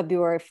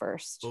February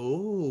 1st.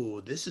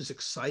 Oh, this is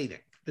exciting.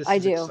 I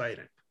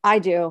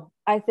do.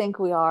 I think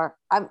we are.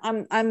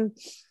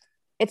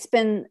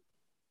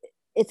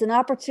 It's an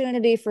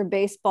opportunity for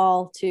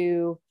baseball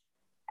to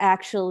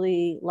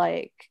actually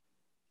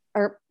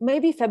or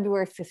maybe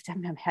February 5th.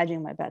 I'm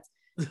hedging my bets.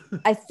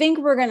 I think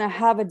we're going to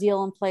have a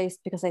deal in place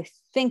because I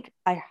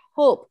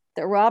hope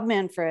that Rob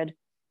Manfred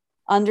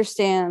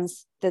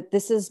understands that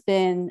this has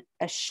been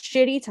a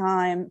shitty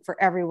time for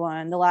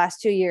everyone. The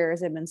last 2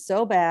 years have been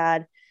so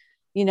bad.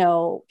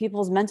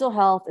 People's mental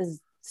health is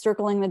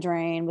circling the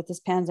drain with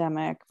this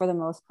pandemic for the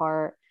most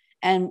part.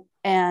 And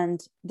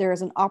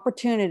there's an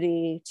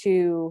opportunity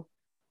to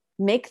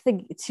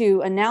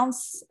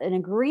announce an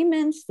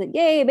agreement that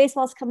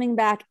baseball's coming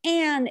back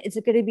and it's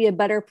going to be a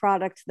better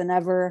product than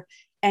ever.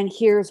 And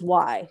here's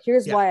why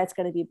it's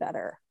going to be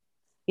better.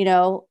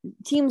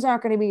 Teams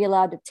aren't going to be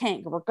allowed to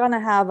tank. We're going to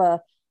have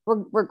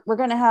we're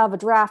going to have a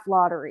draft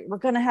lottery. We're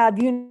going to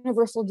have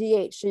universal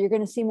DH. So you're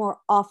going to see more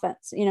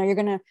offense. You're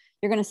going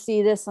to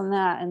see this and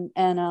that.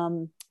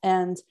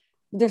 And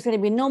there's going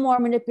to be no more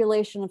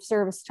manipulation of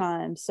service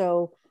time.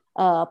 So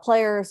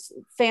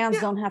fans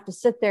don't have to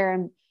sit there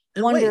and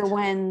wonder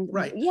when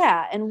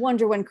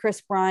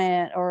Chris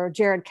Bryant or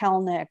Jared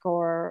Kelenic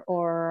or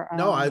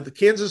the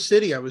Kansas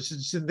City. I was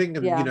just thinking,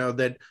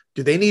 that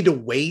do they need to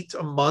wait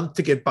a month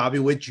to get Bobby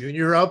Witt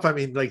Jr. up? I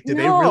mean, they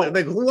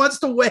really who wants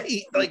to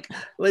wait?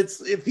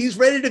 If he's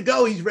ready to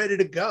go, he's ready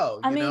to go.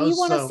 You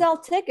want to sell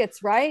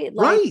tickets, right?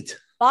 Right.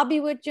 Bobby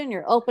Witt Jr.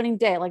 opening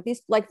day,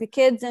 the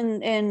kids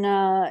in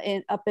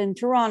up in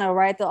Toronto,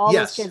 right?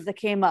 Those kids that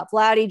came up,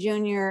 Vladdy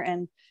Jr.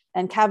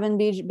 and Kevin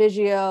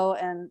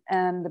Biggio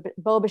and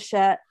Bo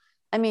Bichette.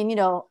 I mean,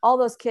 all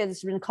those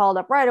kids have been called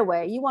up right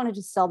away. You want to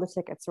just sell the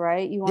tickets,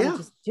 right? You want to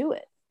just do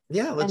it.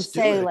 Yeah, let's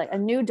do it. A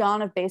new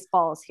dawn of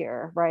baseball is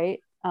here, right?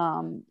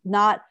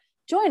 Not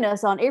join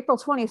us on April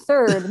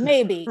 23rd,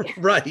 maybe.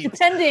 Right.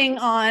 Depending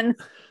on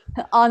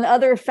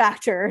other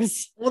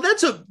factors. Well,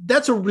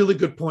 that's a really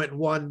good point.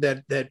 One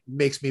that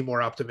makes me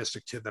more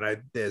optimistic too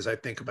as I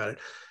think about it.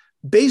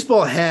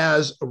 Baseball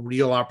has a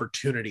real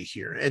opportunity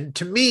here. And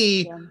to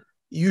me,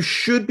 you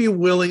should be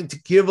willing to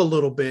give a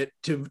little bit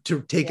to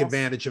take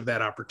advantage of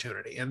that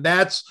opportunity. And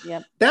that's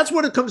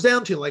what it comes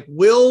down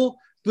to.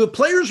 The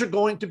players are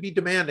going to be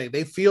demanding.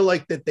 They feel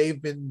like that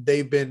they've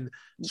been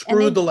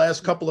screwed the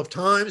last couple of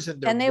times and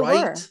they're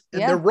right.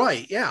 And they're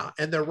right. Yeah.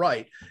 And they're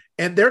right.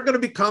 And they're going to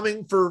be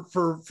coming for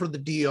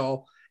the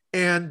deal.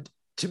 And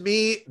to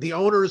me, the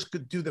owners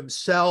could do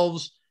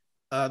themselves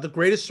the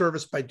greatest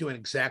service by doing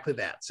exactly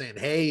that, saying,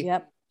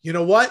 hey, you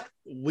know what?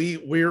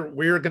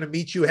 We're going to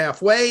meet you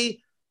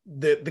halfway.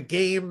 The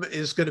game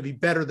is going to be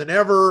better than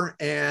ever,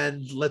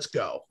 and let's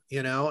go,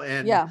 and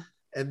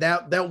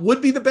that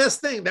would be the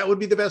best thing. That would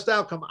be the best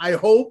outcome. I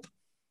hope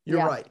you're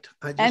right.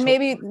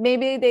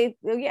 Maybe they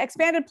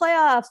expanded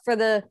playoffs for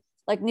the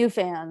new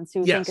fans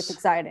who think it's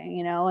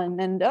exciting,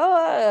 and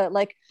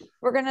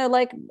we're going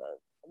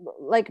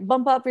to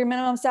bump up your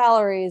minimum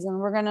salaries and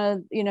we're going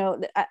to,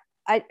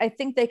 I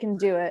think they can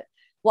do it.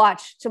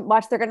 Watch.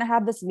 They're going to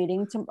have this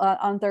meeting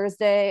on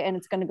Thursday, and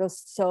it's going to go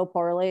so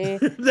poorly.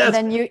 and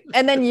then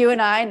you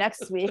and I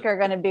next week are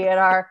going to be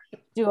at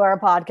do our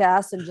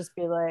podcast and just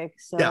be like,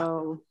 so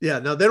no.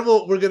 Then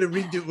we're going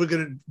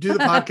to do the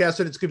podcast,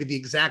 and it's going to be the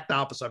exact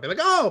opposite. I'll be like,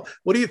 oh,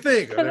 what do you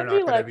think? They're not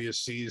going to be a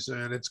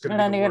season. It's going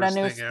to be the worst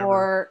thing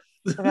sport. Ever.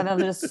 We're gonna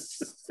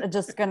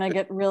just gonna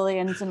get really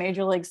into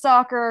Major League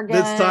Soccer again.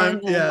 It's time.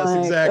 Yes,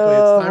 exactly.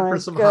 It's time for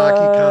some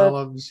hockey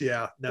columns.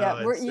 Yeah, no,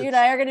 yeah. You and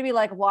I are going to be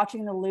like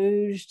watching the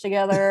luge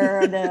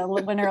together, the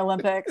Winter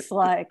Olympics.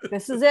 Like,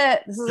 this is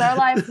it. This is our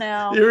life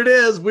now. Here it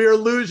is. We are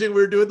luging.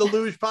 We're doing the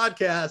luge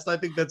podcast. I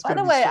think that's. By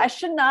the way, I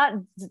should not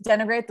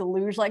denigrate the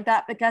luge like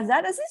that, because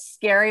that is the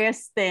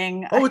scariest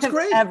thing I've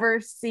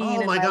ever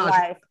seen in my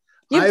life.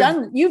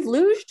 You've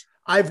luged?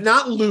 I've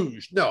not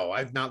luged. No,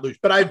 I've not luged,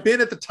 but I've been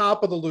at the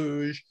top of the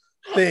luge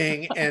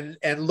thing and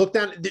looked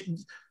down.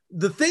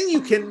 The thing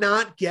you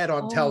cannot get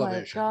on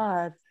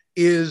television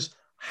is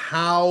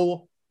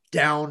how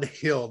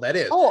downhill that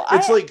is.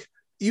 It's like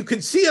you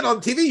can see it on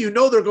TV, you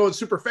know they're going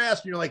super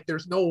fast, and you're like,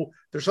 there's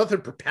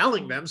nothing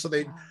propelling them.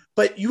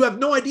 But you have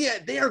no idea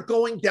they are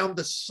going down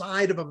the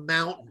side of a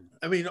mountain.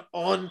 I mean,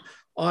 on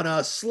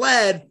a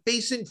sled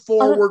facing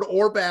forward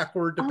or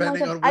backward,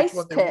 depending on which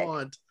one they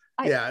want.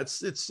 It's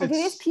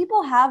these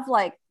people have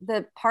like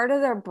the part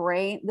of their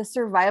brain, the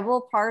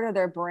survival part of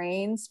their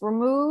brains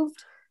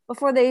removed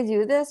before they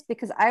do this,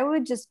 because I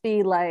would just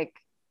be like,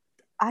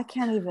 I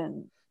can't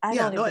even.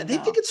 They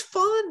think it's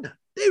fun.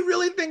 They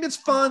really think it's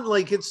fun.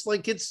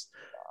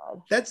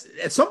 That's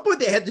at some point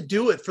they had to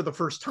do it for the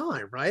first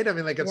time, right? I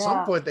mean, like at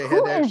some point they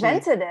had to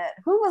invented it.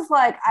 Who was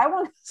like, I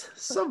want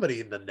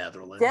somebody in the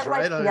Netherlands,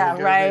 right?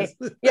 Right.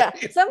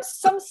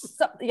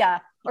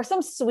 Or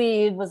some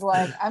Swede was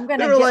like, I'm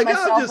gonna get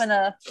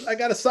myself I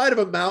got a side of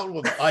a mountain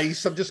with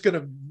ice. I'm just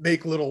gonna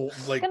make little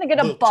I'm gonna get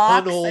a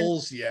box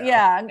tunnels.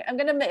 I'm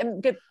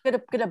gonna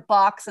get a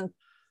box and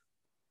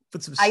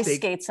put some ice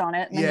skates on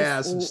it.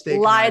 And some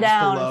steak lie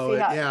down below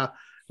and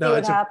see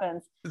what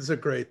happens. It's a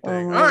great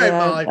thing. All right,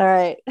 Molly. All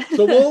right.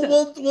 So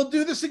we'll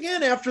do this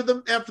again after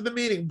the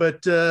meeting.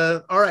 But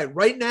all right,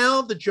 right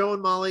now the Joe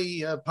and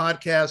Molly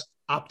podcast,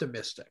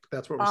 optimistic.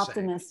 That's what we're saying.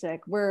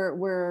 Optimistic.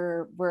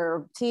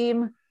 We're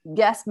team.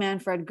 Yes,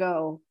 Manfred,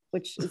 go.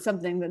 Which is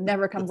something that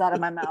never comes out of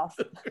my mouth.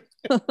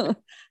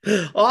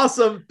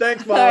 Awesome.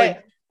 Thanks, Molly. All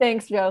right.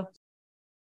 Thanks, Joe.